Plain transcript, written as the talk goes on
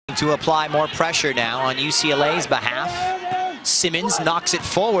to apply more pressure now on UCLA's behalf. Simmons knocks it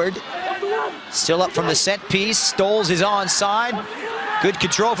forward. Still up from the set piece. Stoles is onside. Good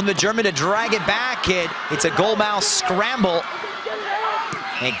control from the German to drag it back. It's a goal-mouth scramble.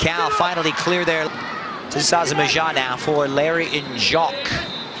 And Cal finally clear there. To Sazamaja now for Larry and Jacques.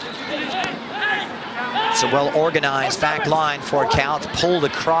 It's a well-organized back line for Cal. It's pulled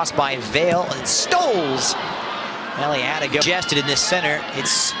across by Vale and Stoles. Well, he had to go. Suggested in the center.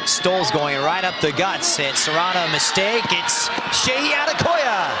 It's Stoles going right up the guts. And Serrano mistake. It's Shehi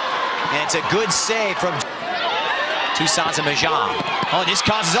Adekoya. And it's a good save from Sazamaja. Oh, this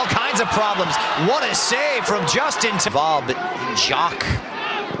causes all kinds of problems. What a save from Justin. But Jacques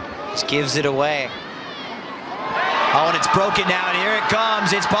just gives it away. Oh, and it's broken down. Here it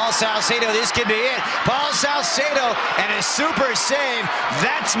comes. It's Paul Salcedo. This could be it. Paul Salcedo and a super save.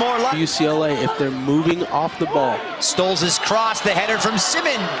 That's more like UCLA if they're moving off the ball. Stoles' cross, the header from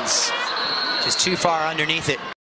Simmons. Just too far underneath it.